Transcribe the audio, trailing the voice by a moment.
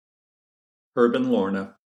Herb and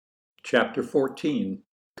Lorna, Chapter 14,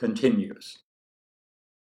 continues.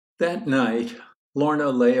 That night, Lorna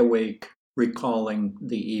lay awake, recalling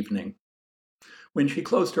the evening. When she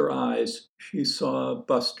closed her eyes, she saw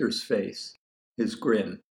Buster's face, his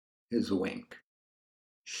grin, his wink.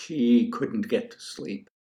 She couldn't get to sleep.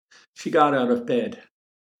 She got out of bed.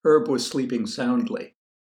 Herb was sleeping soundly.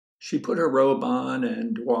 She put her robe on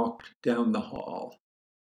and walked down the hall.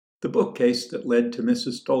 The bookcase that led to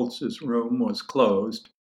Mrs. Stoltz's room was closed.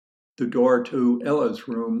 The door to Ella's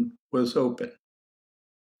room was open.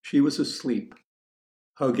 She was asleep,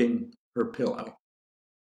 hugging her pillow.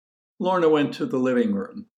 Lorna went to the living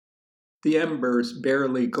room. The embers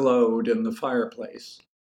barely glowed in the fireplace.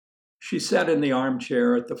 She sat in the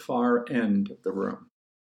armchair at the far end of the room.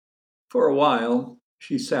 For a while,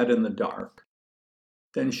 she sat in the dark.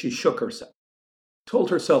 Then she shook herself,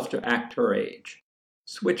 told herself to act her age,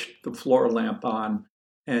 switched the floor lamp on,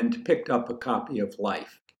 and picked up a copy of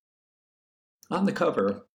Life. On the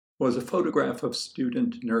cover was a photograph of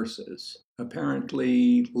student nurses,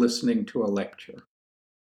 apparently listening to a lecture.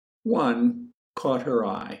 One caught her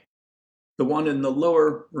eye, the one in the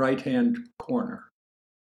lower right-hand corner.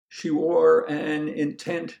 She wore an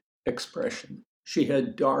intent expression. She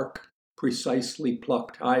had dark, precisely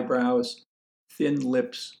plucked eyebrows, thin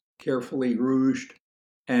lips carefully rouged,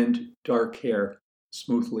 and dark hair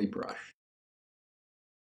smoothly brushed.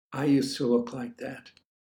 I used to look like that,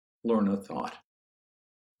 Lorna thought,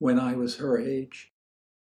 when I was her age.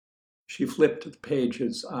 She flipped the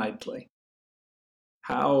pages idly.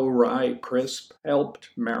 How Rye Crisp helped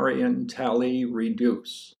Marion Tally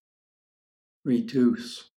reduce.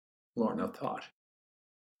 Reduce, Lorna thought.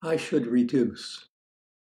 I should reduce.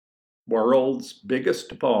 World's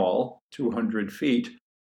biggest ball, 200 feet,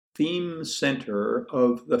 theme center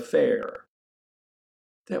of the fair.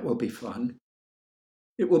 That will be fun.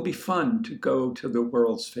 It will be fun to go to the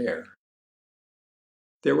World's Fair.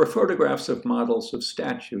 There were photographs of models of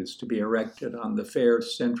statues to be erected on the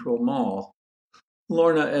fair's central mall.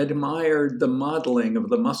 Lorna admired the modeling of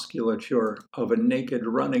the musculature of a naked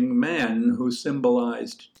running man who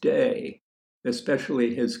symbolized day,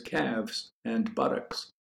 especially his calves and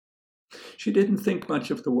buttocks. She didn't think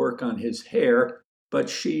much of the work on his hair, but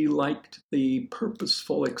she liked the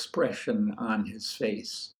purposeful expression on his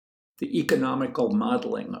face, the economical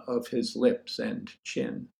modeling of his lips and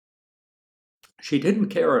chin. She didn't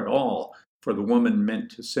care at all for the woman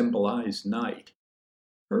meant to symbolize night.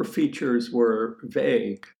 Her features were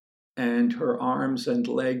vague, and her arms and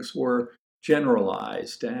legs were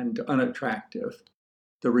generalized and unattractive.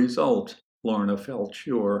 The result, Lorna felt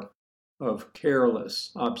sure, of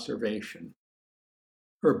careless observation.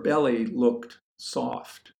 Her belly looked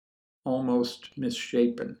soft, almost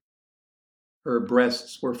misshapen. Her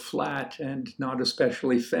breasts were flat and not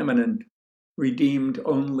especially feminine, redeemed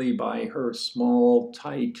only by her small,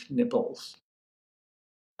 tight nipples.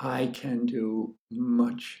 I can do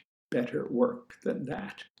much better work than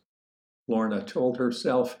that, Lorna told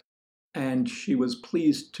herself, and she was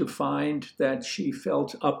pleased to find that she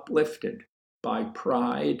felt uplifted by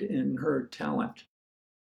pride in her talent.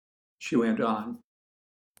 She went on.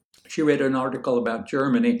 She read an article about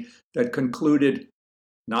Germany that concluded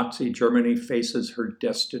Nazi Germany faces her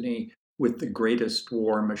destiny with the greatest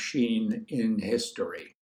war machine in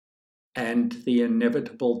history, and the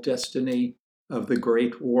inevitable destiny of the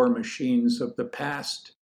great war machines of the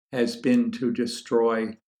past has been to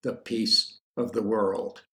destroy the peace of the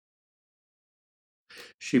world.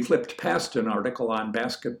 She flipped past an article on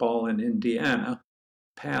basketball in Indiana,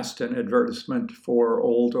 past an advertisement for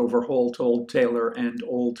Old Overholt, Old Taylor, and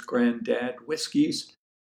Old Granddad whiskeys,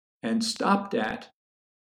 and stopped at,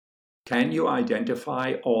 can you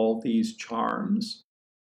identify all these charms?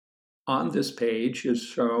 On this page is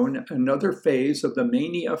shown another phase of the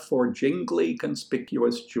mania for jingly,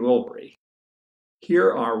 conspicuous jewelry.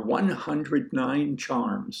 Here are 109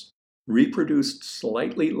 charms, reproduced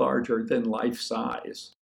slightly larger than life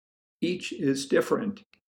size. Each is different.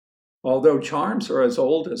 Although charms are as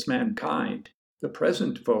old as mankind, the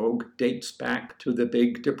present vogue dates back to the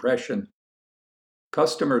Big Depression.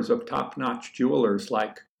 Customers of top-notch jewelers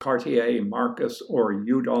like Cartier, Marcus, or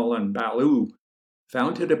Udall and Ballou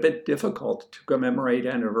found it a bit difficult to commemorate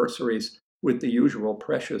anniversaries with the usual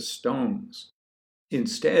precious stones.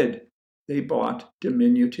 Instead, they bought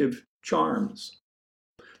diminutive charms.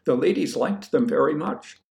 The ladies liked them very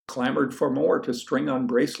much, clamored for more to string on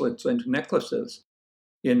bracelets and necklaces.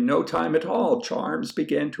 In no time at all, charms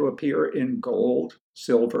began to appear in gold,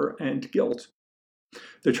 silver, and gilt.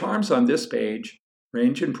 The charms on this page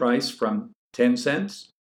range in price from 10 cents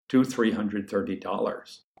to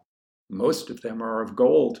 $330. Most of them are of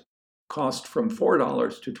gold, cost from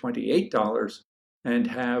 $4 to $28 and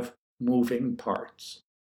have moving parts.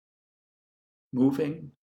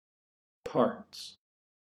 Moving parts.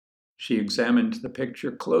 She examined the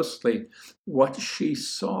picture closely. What she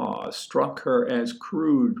saw struck her as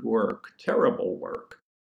crude work, terrible work.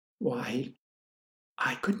 Why,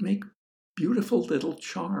 I could make beautiful little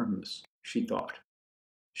charms, she thought.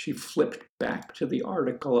 She flipped back to the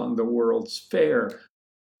article on the World's Fair.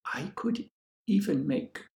 I could even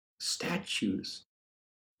make statues.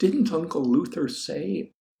 Didn't Uncle Luther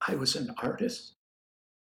say I was an artist?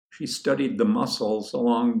 She studied the muscles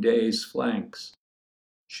along Day's flanks.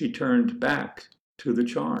 She turned back to the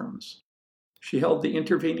charms. She held the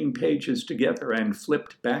intervening pages together and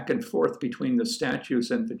flipped back and forth between the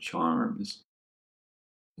statues and the charms.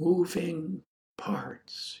 Moving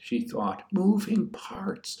parts, she thought. Moving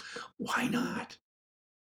parts. Why not?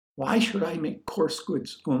 Why should I make coarse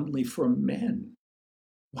goods only for men?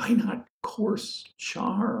 Why not coarse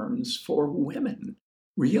charms for women?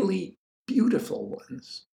 Really beautiful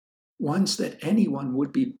ones. Ones that anyone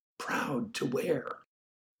would be proud to wear.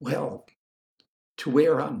 Well, to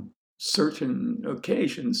wear on certain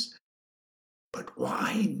occasions. But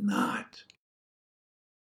why not?